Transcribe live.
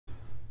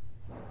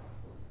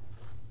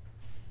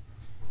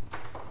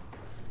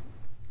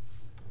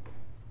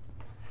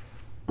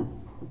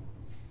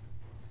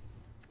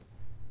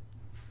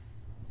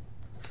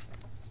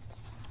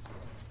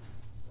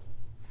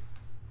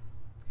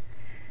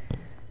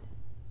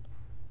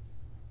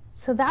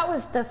So that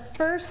was the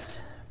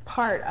first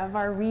part of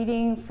our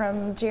reading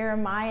from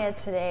Jeremiah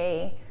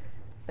today,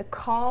 the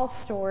call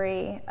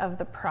story of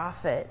the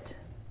prophet.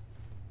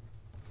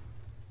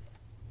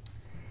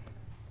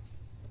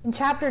 In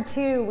chapter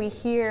 2, we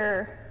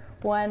hear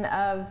one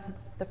of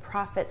the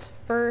prophet's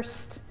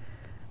first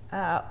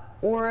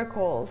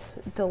oracles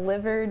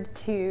delivered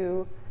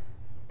to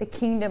the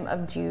kingdom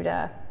of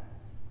Judah.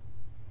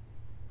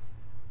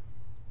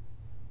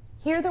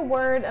 Hear the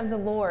word of the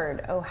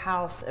Lord, O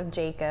house of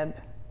Jacob,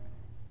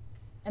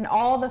 and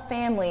all the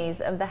families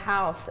of the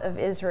house of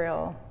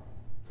Israel.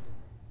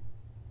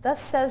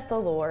 Thus says the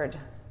Lord,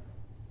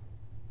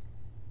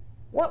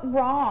 what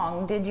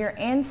wrong did your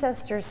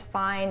ancestors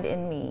find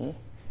in me,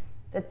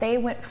 that they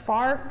went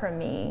far from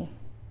me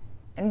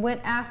and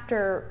went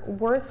after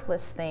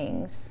worthless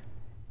things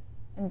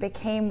and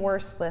became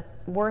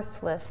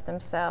worthless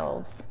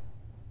themselves?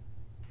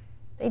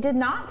 They did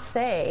not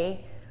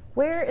say,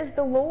 where is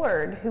the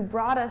Lord who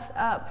brought us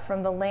up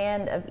from the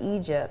land of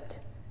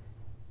Egypt,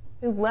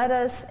 who led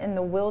us in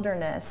the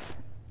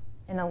wilderness,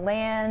 in a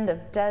land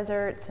of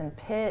deserts and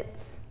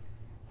pits,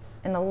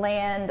 in the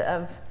land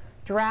of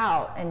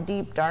drought and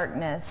deep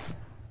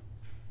darkness,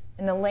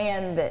 in the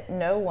land that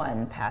no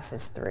one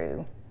passes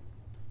through,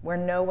 where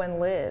no one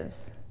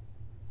lives?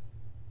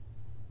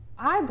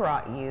 I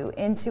brought you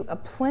into a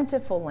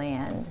plentiful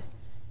land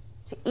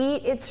to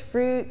eat its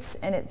fruits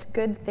and its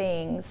good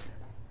things.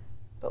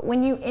 But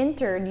when you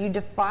entered, you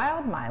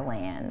defiled my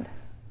land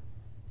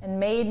and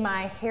made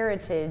my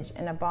heritage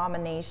an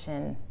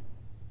abomination.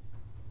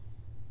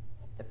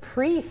 The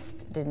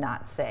priest did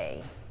not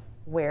say,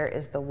 where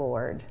is the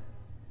Lord?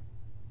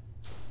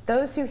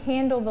 Those who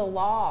handle the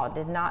law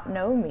did not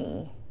know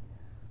me.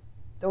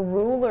 The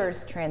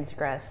rulers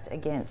transgressed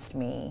against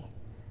me.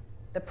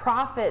 The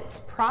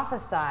prophets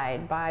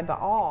prophesied by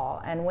Baal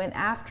and went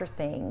after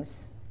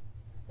things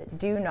that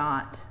do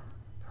not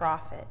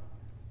profit.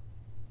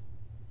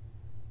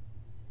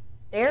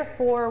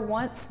 Therefore,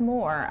 once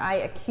more, I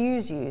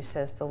accuse you,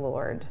 says the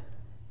Lord,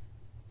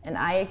 and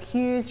I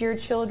accuse your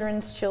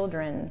children's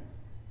children.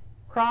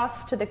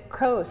 Cross to the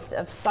coast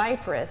of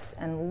Cyprus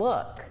and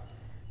look.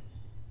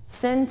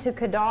 Send to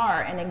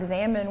Kedar and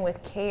examine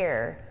with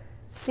care.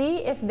 See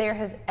if there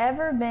has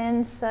ever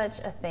been such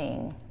a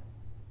thing.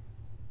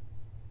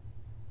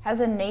 Has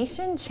a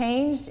nation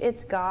changed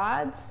its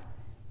gods,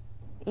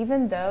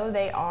 even though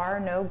they are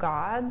no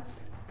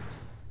gods?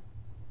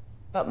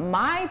 But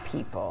my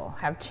people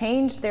have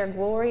changed their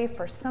glory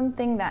for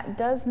something that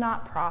does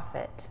not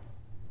profit.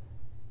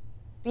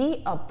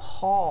 Be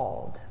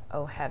appalled,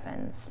 O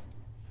heavens,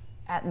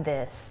 at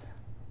this.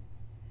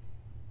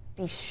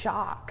 Be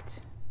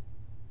shocked.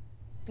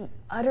 Be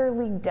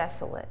utterly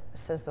desolate,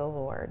 says the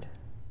Lord.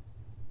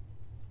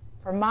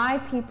 For my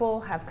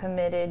people have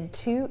committed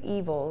two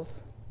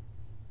evils.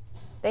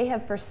 They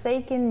have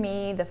forsaken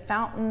me, the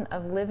fountain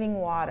of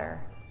living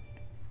water,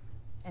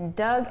 and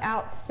dug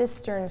out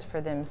cisterns for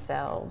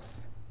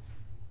themselves,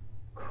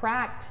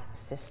 cracked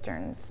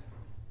cisterns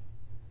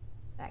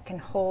that can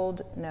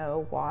hold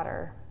no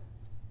water.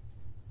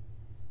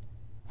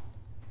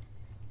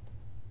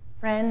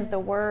 Friends, the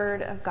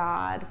word of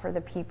God for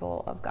the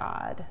people of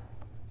God.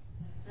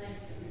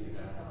 Thanks be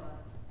to God.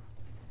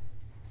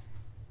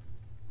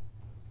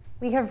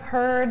 We have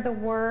heard the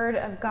word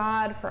of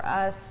God for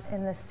us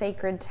in the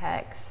sacred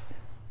text.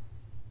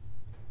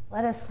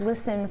 Let us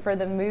listen for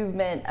the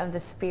movement of the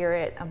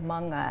Spirit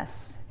among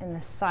us in the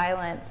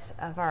silence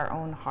of our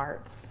own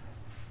hearts.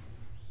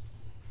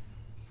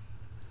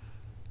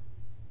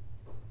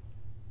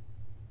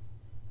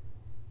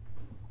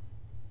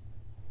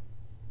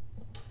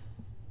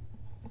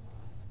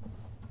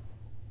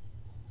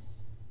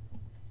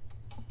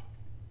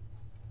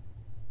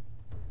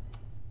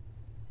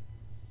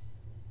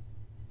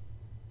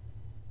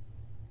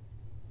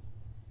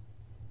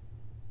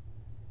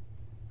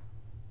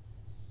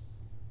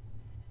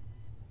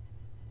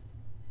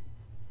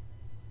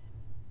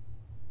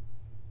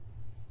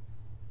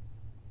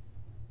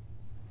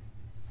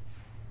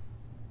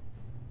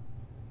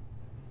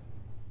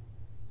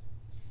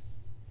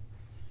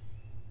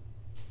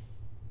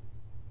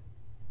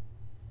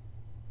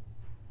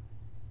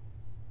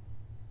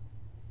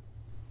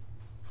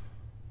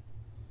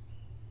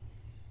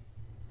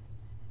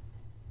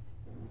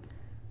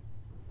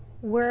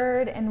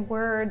 Word and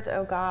words,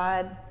 O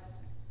God,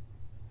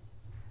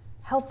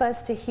 help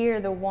us to hear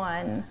the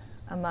one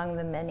among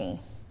the many.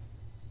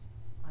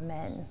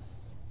 Amen.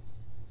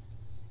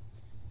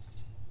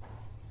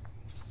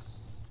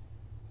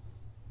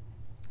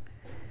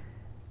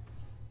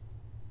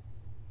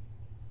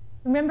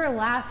 Remember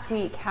last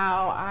week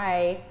how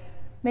I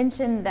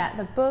mentioned that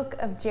the book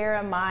of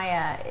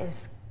Jeremiah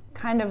is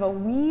kind of a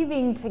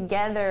weaving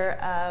together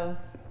of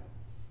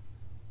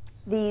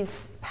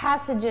these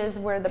passages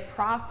where the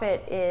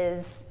prophet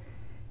is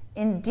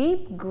in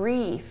deep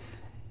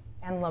grief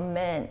and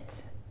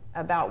lament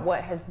about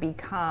what has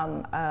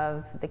become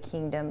of the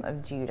kingdom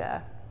of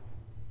Judah.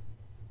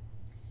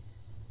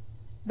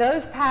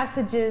 Those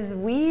passages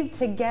weave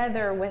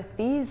together with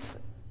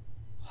these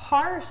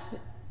harsh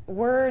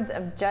words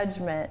of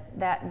judgment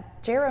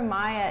that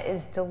Jeremiah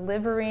is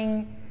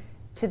delivering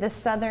to the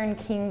southern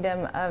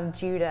kingdom of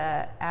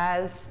Judah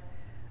as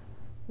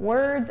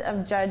words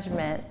of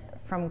judgment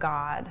from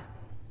God.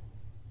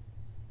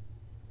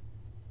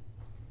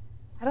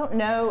 I don't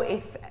know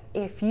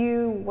if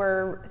you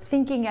were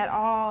thinking at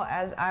all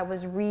as I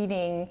was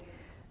reading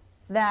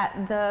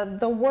that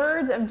the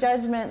words of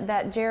judgment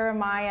that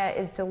Jeremiah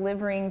is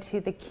delivering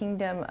to the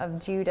kingdom of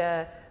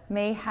Judah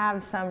may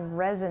have some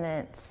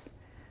resonance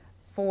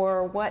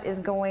for what is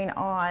going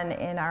on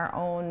in our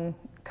own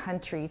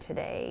country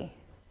today.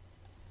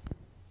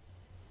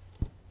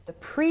 The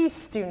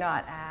priests do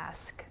not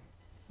ask,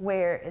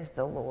 "Where is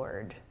the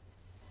Lord?"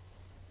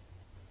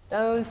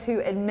 Those who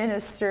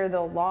administer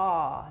the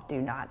law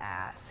do not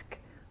ask,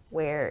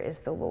 "Where is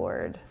the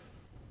Lord?"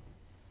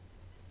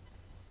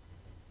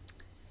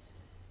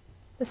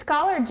 The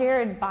scholar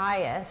Jared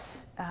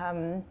Bias,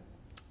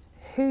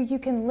 who you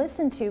can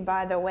listen to,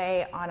 by the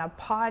way, on a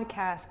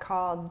podcast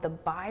called The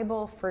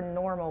Bible for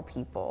Normal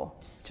People,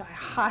 which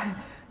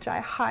I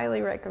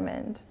highly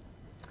recommend.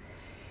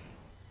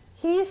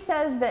 He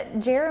says that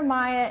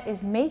Jeremiah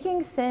is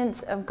making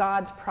sense of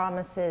God's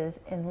promises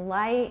in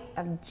light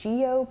of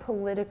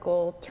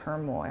geopolitical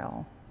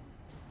turmoil.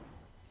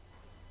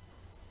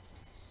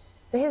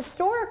 The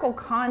historical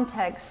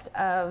context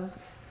of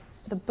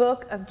the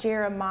book of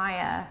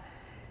Jeremiah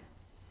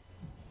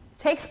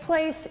takes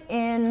place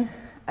in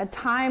a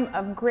time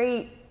of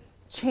great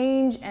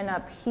change and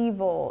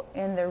upheaval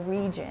in the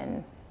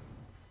region.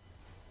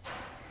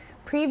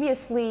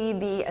 Previously,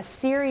 the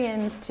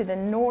Assyrians to the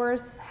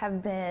north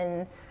have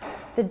been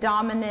the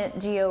dominant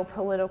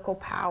geopolitical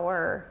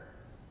power,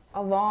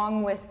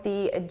 along with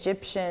the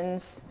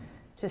Egyptians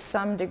to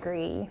some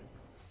degree.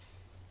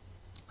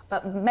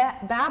 But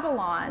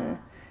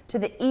Babylon to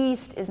the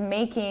east is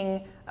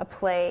making a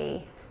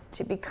play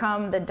to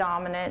become the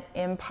dominant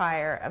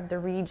empire of the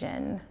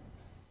region.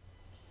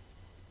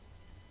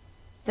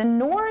 The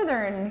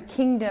northern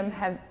kingdom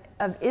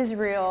of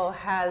Israel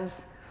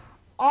has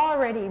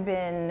already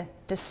been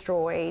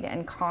destroyed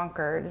and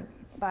conquered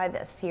by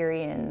the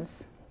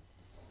Assyrians.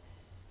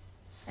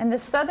 And the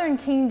southern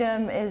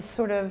kingdom is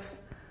sort of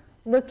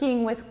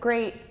looking with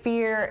great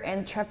fear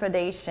and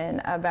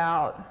trepidation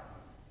about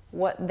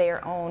what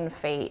their own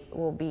fate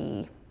will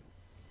be.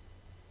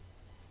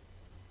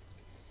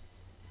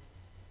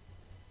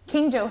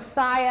 King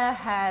Josiah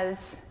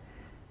has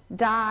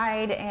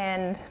died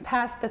and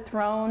passed the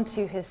throne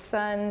to his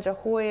son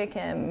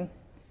Jehoiakim,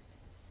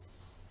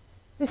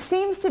 who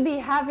seems to be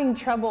having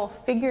trouble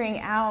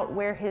figuring out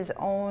where his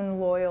own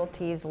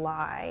loyalties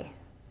lie.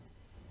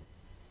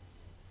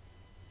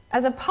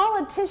 As a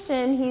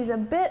politician, he's a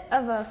bit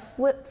of a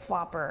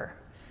flip-flopper,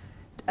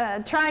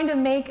 trying to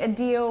make a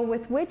deal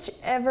with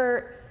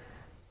whichever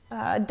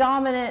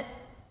dominant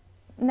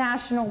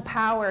national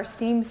power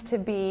seems to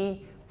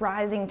be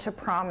rising to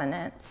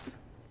prominence.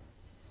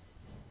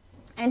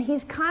 And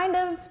he's kind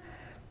of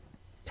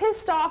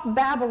pissed off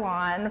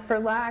Babylon, for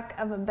lack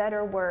of a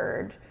better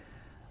word,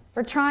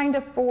 for trying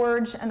to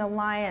forge an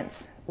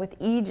alliance with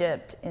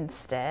Egypt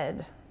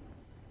instead.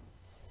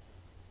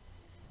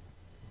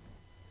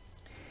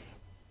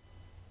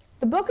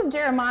 The book of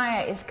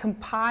Jeremiah is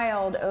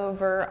compiled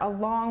over a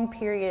long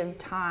period of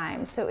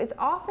time, so it's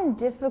often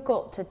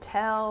difficult to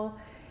tell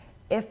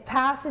if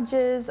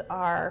passages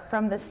are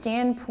from the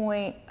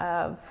standpoint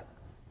of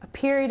a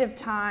period of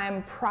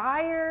time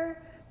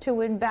prior to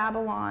when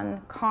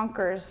Babylon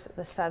conquers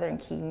the southern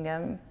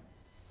kingdom,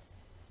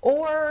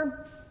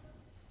 or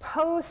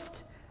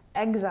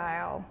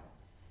post-exile,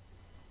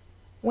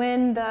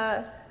 when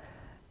the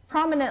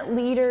prominent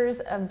leaders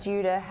of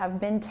Judah have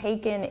been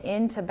taken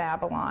into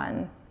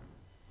Babylon.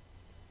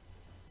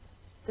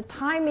 The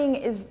timing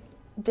is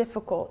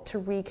difficult to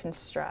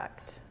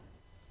reconstruct.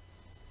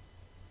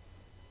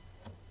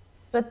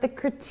 But the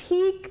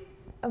critique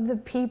of the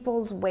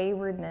people's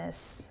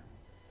waywardness,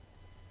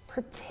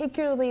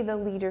 particularly the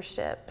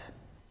leadership,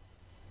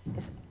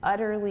 is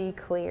utterly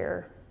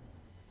clear.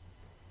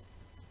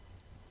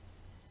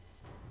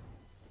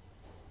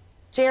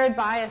 Jared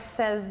Bias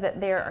says that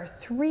there are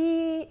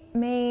three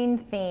main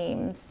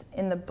themes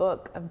in the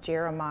book of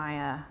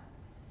Jeremiah.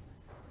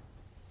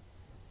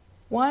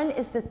 One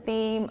is the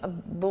theme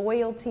of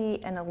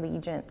loyalty and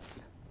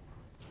allegiance.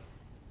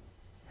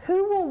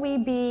 Who will we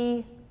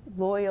be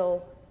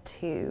loyal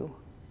to?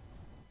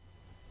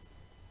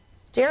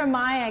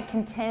 Jeremiah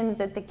contends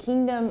that the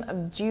kingdom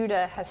of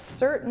Judah has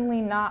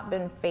certainly not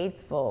been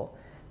faithful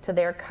to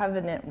their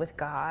covenant with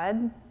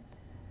God.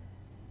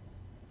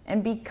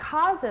 And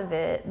because of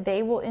it,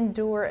 they will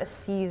endure a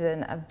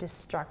season of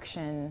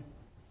destruction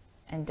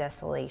and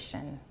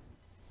desolation.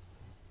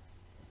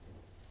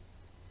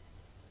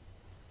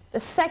 The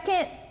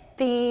second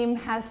theme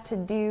has to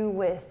do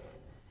with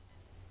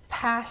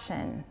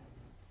passion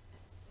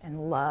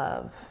and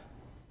love.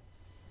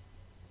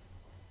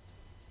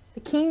 The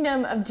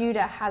kingdom of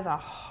Judah has a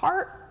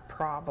heart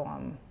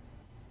problem.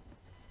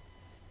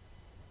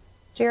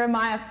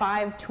 Jeremiah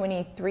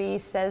 5:23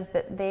 says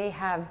that they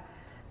have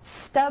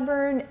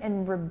stubborn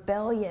and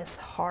rebellious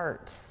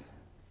hearts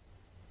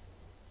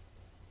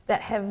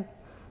that have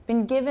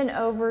been given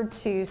over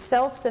to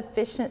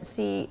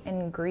self-sufficiency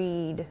and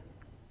greed.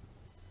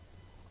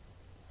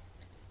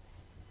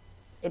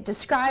 It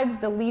describes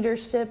the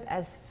leadership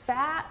as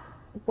fat,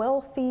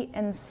 wealthy,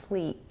 and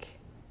sleek,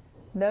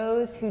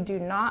 those who do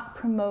not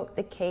promote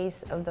the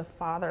case of the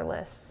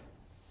fatherless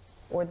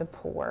or the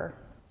poor.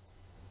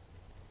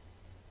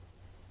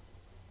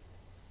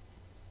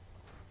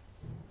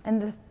 And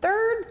the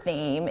third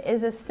theme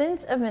is a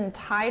sense of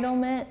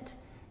entitlement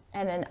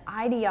and an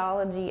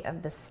ideology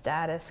of the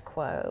status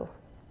quo,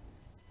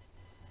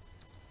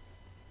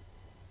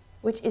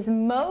 which is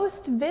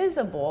most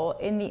visible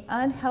in the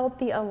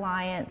unhealthy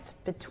alliance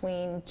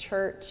between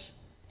church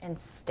and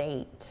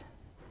state.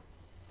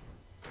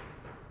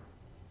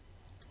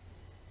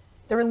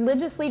 The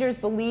religious leaders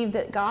believe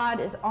that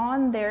God is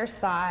on their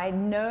side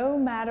no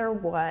matter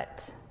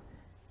what,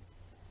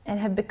 and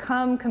have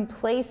become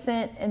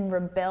complacent and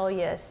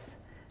rebellious,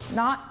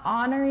 not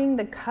honoring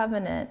the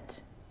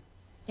covenant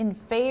in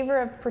favor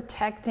of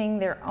protecting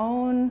their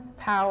own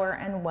power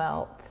and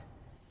wealth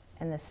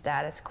and the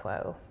status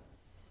quo.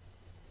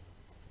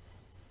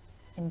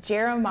 And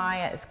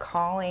Jeremiah is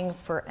calling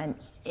for an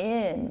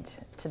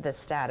end to the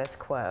status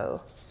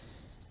quo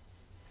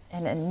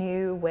and a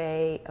new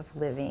way of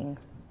living.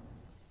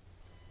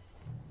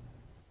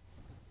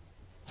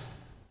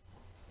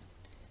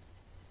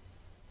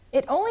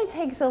 It only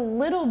takes a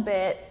little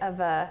bit of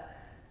a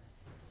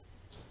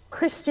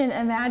Christian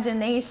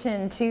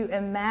imagination to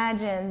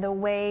imagine the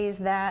ways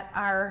that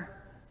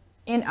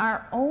in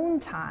our own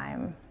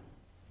time,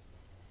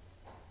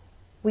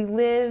 we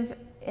live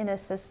in a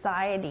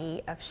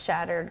society of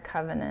shattered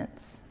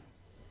covenants.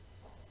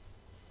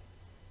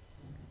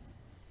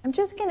 I'm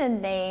just going to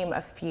name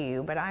a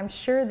few, but I'm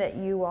sure that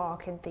you all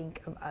can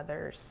think of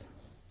others.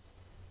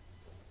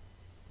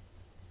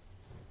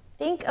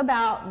 Think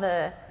about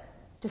the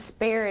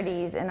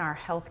disparities in our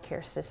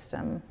healthcare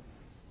system,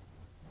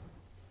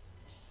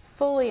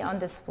 fully on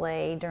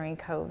display during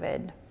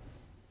COVID.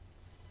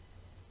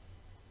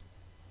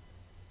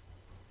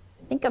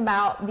 Think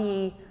about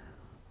the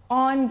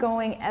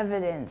ongoing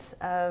evidence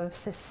of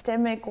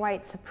systemic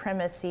white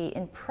supremacy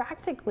in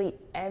practically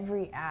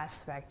every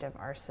aspect of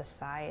our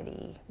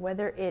society,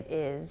 whether it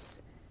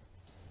is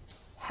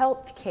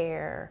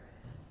healthcare,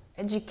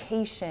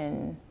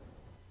 education,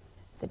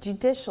 the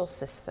judicial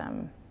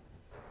system,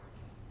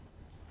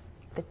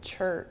 the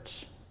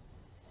church.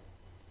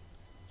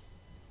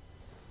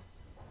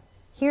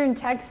 Here in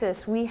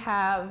Texas, we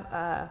have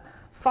a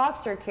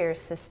foster care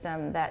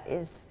system that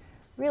is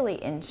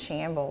really in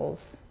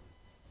shambles.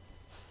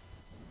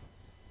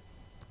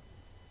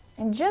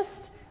 And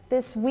just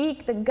this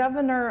week, the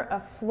governor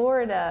of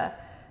Florida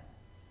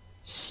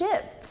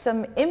shipped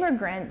some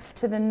immigrants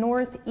to the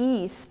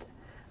Northeast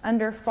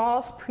under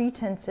false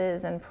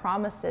pretenses and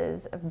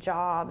promises of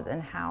jobs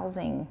and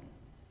housing.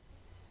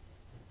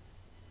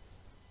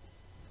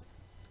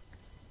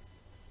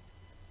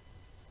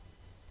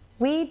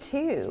 We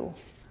too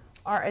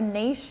are a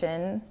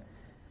nation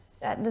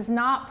that does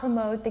not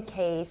promote the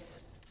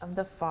case of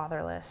the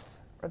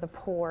fatherless or the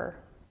poor.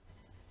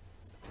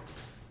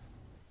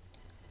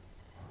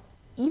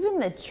 Even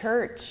the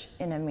church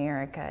in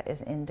America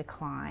is in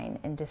decline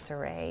and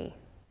disarray.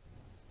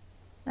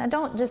 And I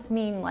don't just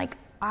mean like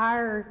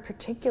our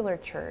particular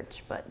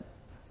church, but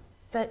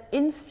the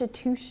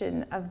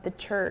institution of the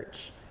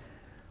church.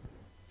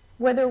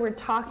 Whether we're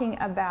talking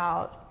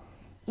about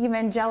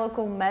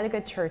evangelical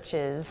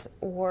megachurches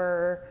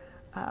or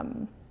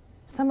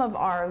some of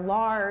our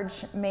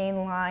large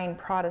mainline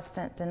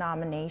Protestant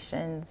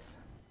denominations.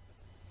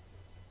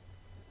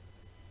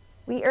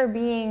 We are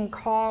being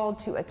called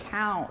to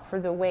account for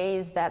the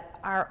ways that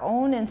our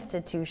own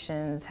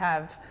institutions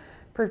have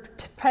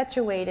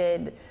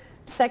perpetuated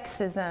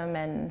sexism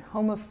and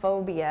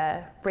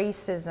homophobia,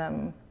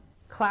 racism,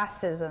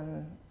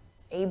 classism,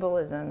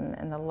 ableism,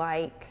 and the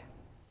like.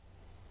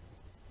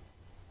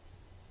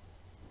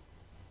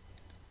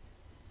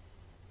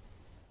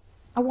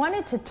 I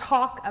wanted to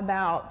talk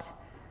about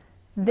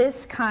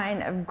this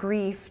kind of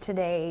grief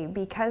today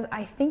because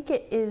I think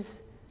it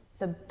is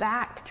the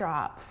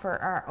backdrop for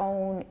our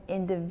own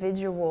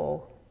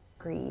individual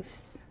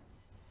griefs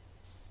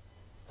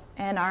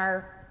and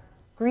our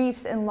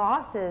griefs and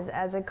losses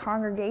as a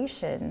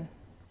congregation.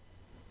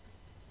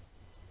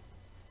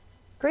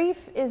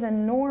 Grief is a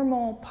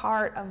normal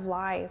part of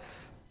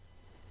life.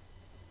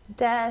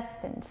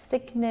 Death and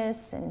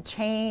sickness and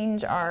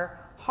change are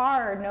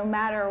hard no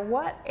matter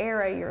what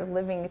era you're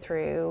living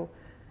through.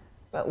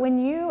 But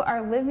when you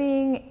are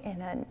living in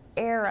an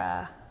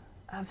era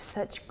of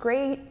such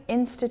great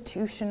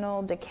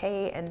institutional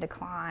decay and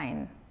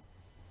decline,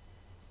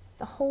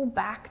 the whole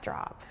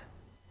backdrop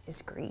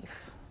is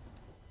grief.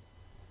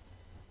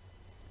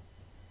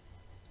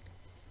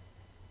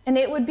 And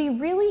it would be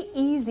really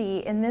easy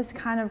in this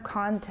kind of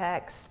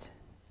context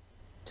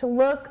to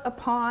look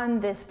upon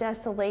this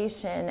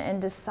desolation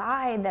and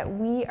decide that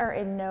we are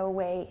in no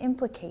way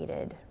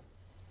implicated.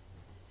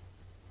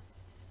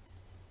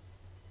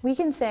 We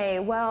can say,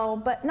 well,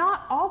 but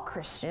not all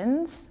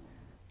Christians,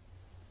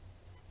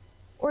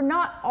 or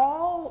not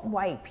all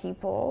white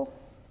people.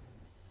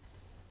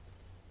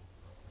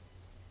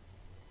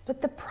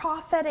 But the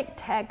prophetic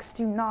texts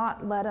do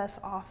not let us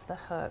off the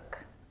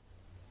hook.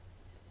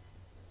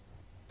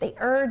 They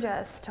urge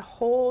us to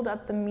hold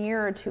up the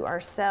mirror to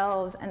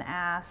ourselves and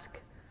ask,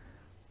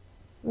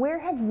 where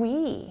have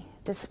we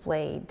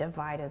displayed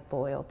divided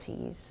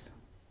loyalties?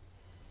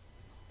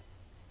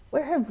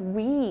 Where have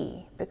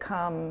we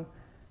become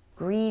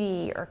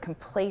greedy or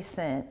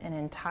complacent and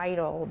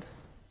entitled?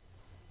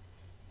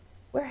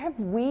 Where have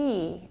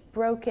we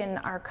broken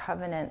our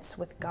covenants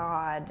with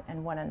God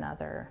and one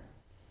another?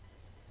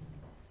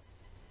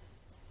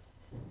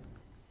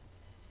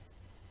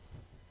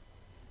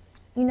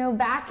 You know,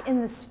 back in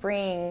the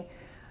spring,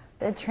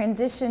 the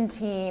transition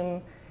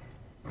team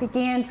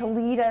began to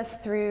lead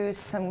us through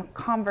some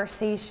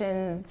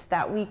conversations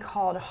that we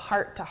called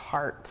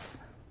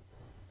heart-to-hearts.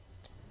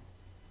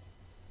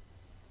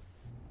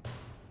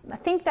 I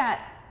think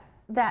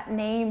that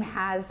name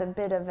has a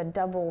bit of a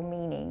double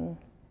meaning.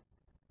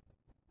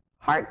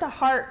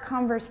 Heart-to-heart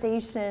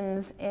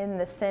conversations in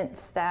the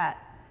sense that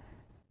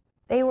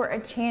they were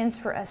a chance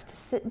for us to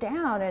sit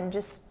down and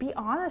just be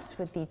honest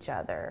with each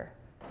other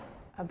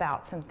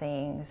about some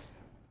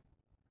things.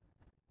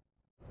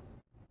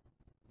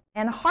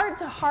 And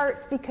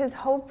heart-to-hearts because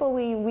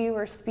hopefully we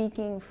were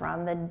speaking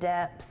from the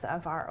depths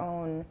of our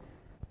own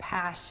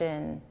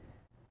passion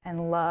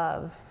and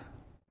love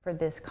for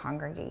this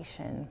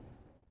congregation.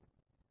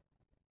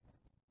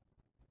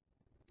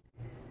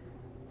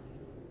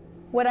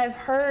 What I've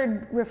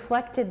heard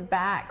reflected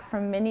back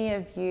from many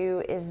of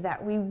you is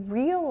that we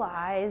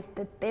realize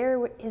that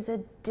there is a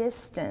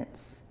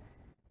distance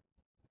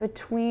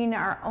between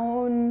our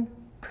own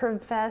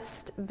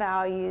professed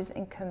values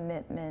and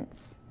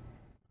commitments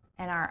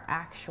and our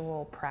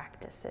actual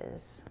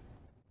practices.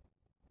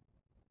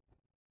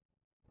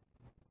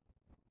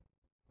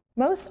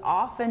 Most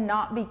often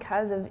not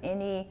because of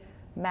any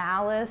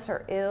malice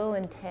or ill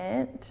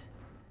intent,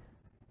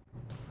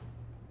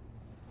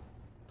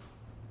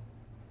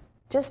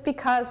 just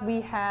because we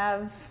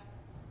have,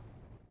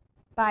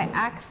 by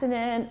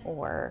accident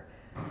or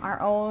our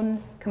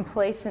own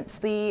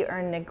complacency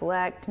or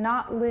neglect,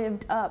 not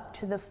lived up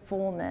to the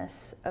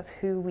fullness of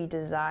who we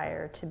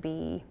desire to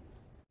be.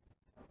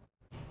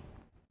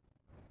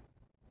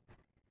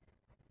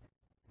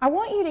 I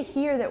want you to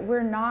hear that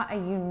we're not a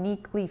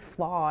uniquely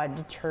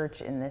flawed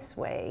church in this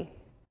way.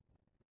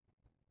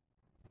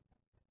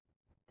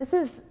 This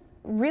is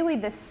really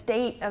the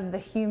state of the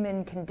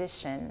human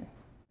condition.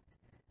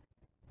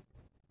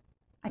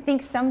 I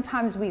think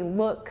sometimes we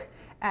look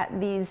at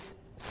these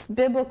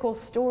biblical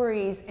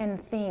stories and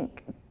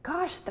think,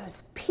 gosh,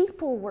 those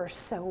people were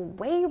so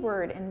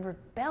wayward and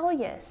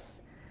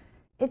rebellious.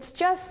 It's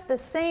just the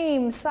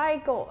same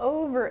cycle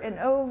over and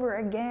over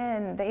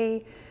again.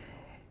 They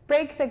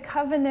break the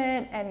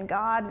covenant and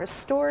God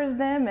restores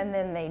them, and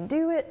then they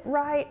do it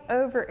right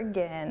over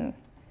again.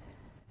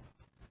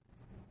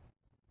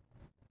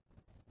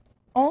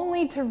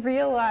 Only to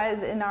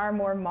realize in our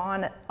more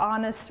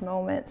honest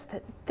moments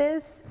that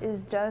this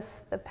is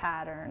just the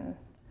pattern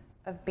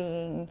of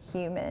being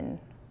human.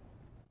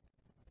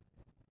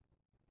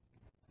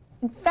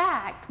 In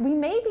fact, we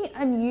may be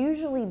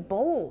unusually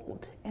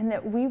bold in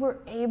that we were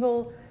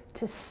able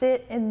to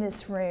sit in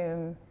this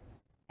room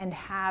and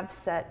have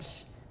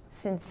such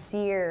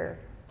sincere,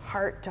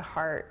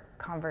 heart-to-heart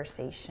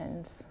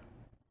conversations.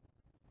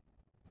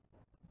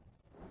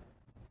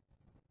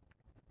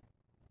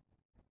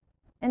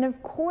 And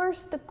of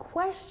course, the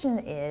question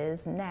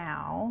is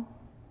now,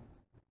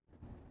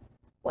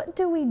 what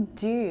do we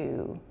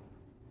do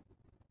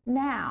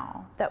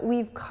now that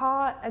we've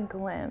caught a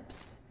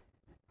glimpse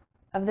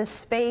of the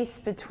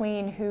space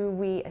between who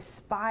we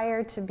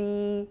aspire to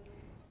be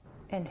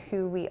and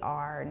who we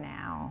are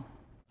now?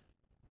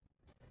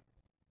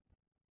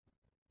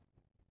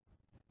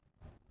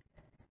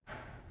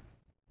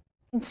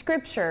 In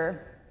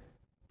Scripture,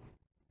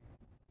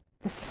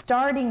 the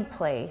starting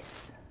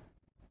place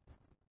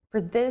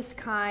for this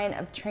kind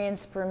of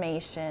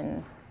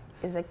transformation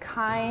is a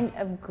kind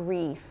of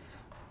grief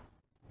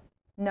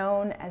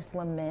known as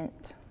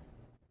lament.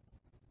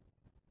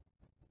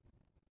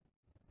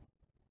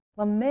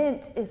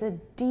 Lament is a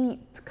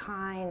deep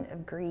kind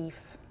of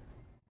grief.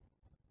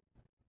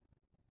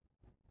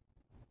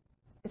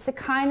 It's the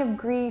kind of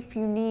grief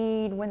you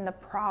need when the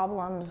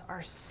problems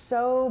are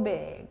so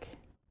big,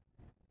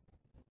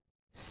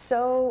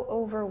 so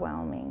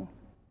overwhelming,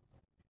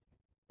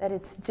 that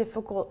it's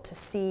difficult to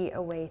see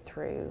a way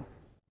through.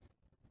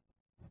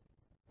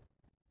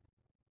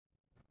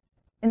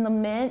 In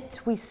lament,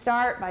 we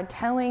start by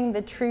telling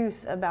the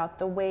truth about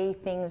the way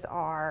things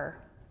are.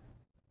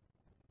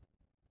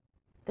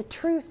 The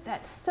truth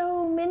that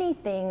so many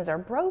things are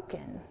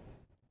broken.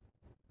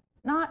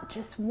 Not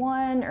just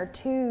one or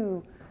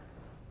two,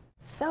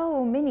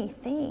 so many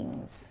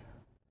things.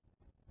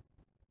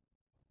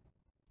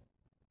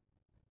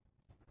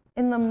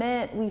 In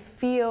lament, we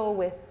feel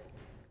with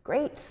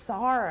great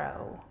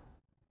sorrow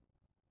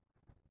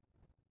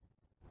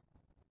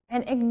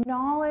and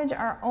acknowledge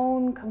our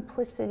own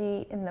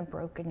complicity in the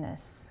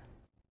brokenness.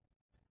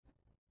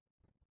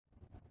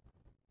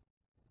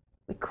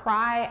 We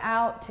cry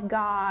out to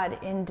God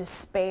in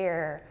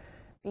despair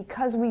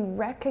because we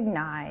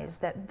recognize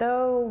that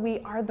though we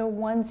are the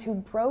ones who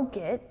broke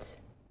it,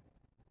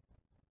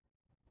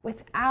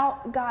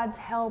 without God's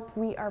help,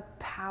 we are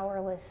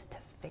powerless to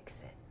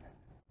fix it.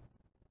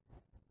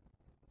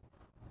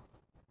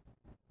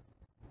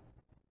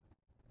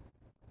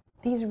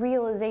 These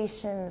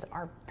realizations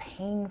are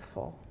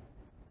painful.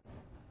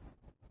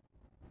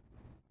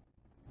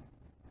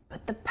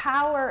 But the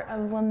power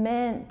of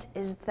lament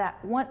is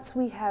that once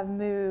we have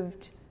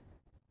moved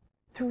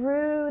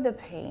through the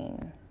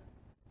pain,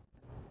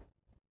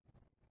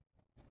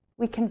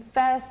 we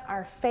confess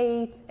our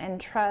faith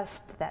and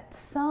trust that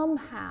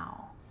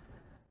somehow,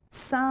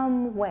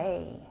 some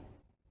way,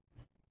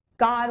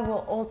 God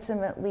will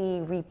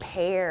ultimately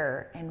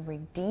repair and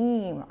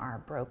redeem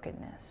our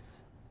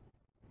brokenness.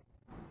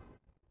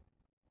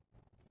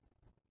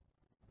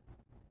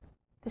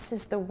 This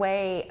is the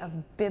way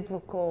of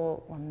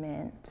biblical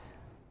lament.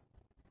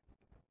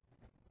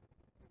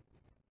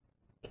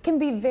 It can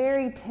be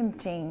very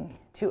tempting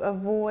to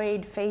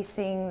avoid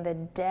facing the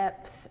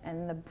depth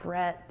and the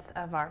breadth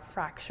of our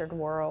fractured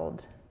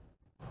world,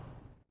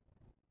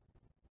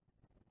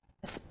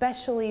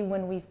 especially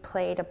when we've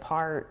played a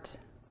part.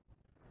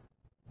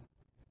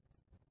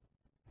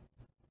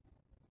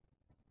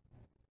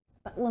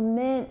 But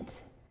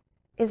lament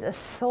is a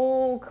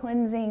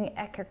soul-cleansing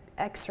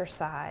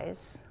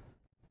exercise.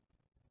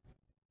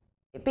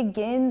 It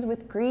begins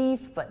with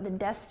grief, but the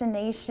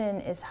destination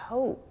is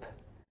hope.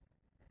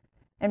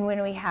 And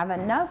when we have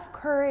enough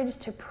courage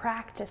to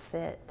practice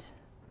it,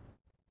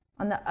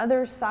 on the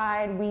other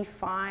side we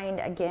find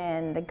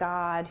again the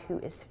God who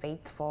is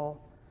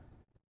faithful,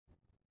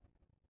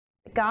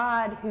 the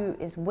God who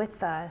is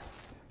with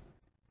us,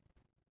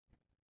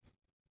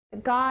 the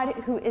God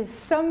who is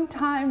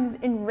sometimes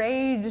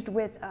enraged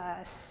with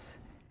us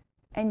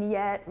and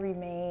yet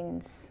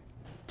remains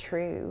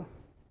true.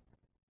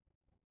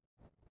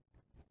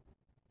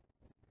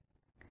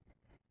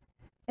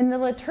 In the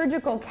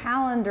liturgical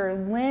calendar,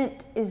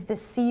 Lent is the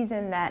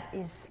season that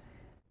is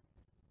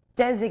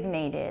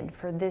designated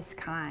for this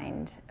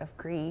kind of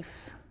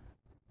grief.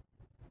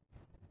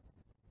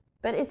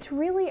 But it's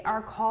really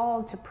our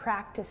call to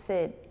practice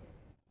it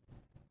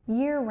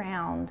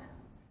year-round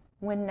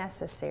when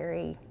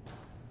necessary.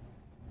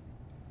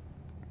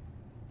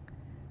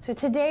 So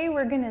today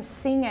we're going to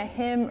sing a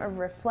hymn of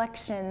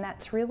reflection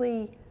that's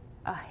really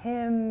a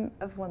hymn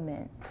of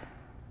lament.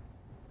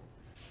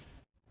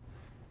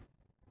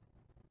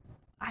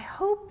 I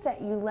hope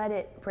that you let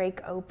it break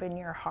open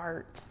your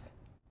hearts,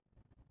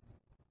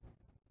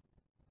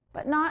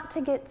 but not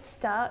to get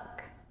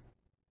stuck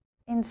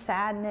in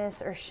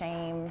sadness or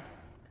shame,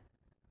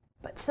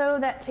 but so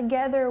that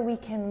together we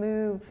can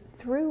move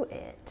through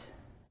it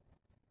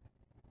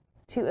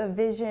to a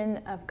vision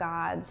of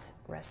God's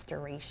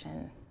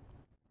restoration.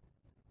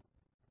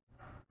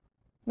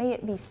 May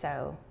it be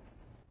so.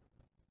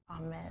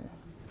 Amen.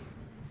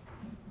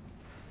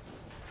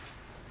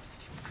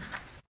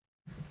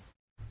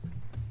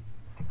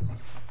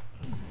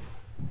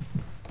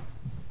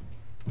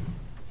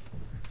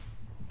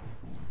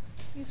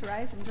 Please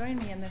rise and join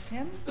me in this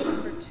hymn,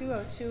 number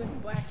 202 in the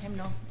black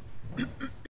hymnal.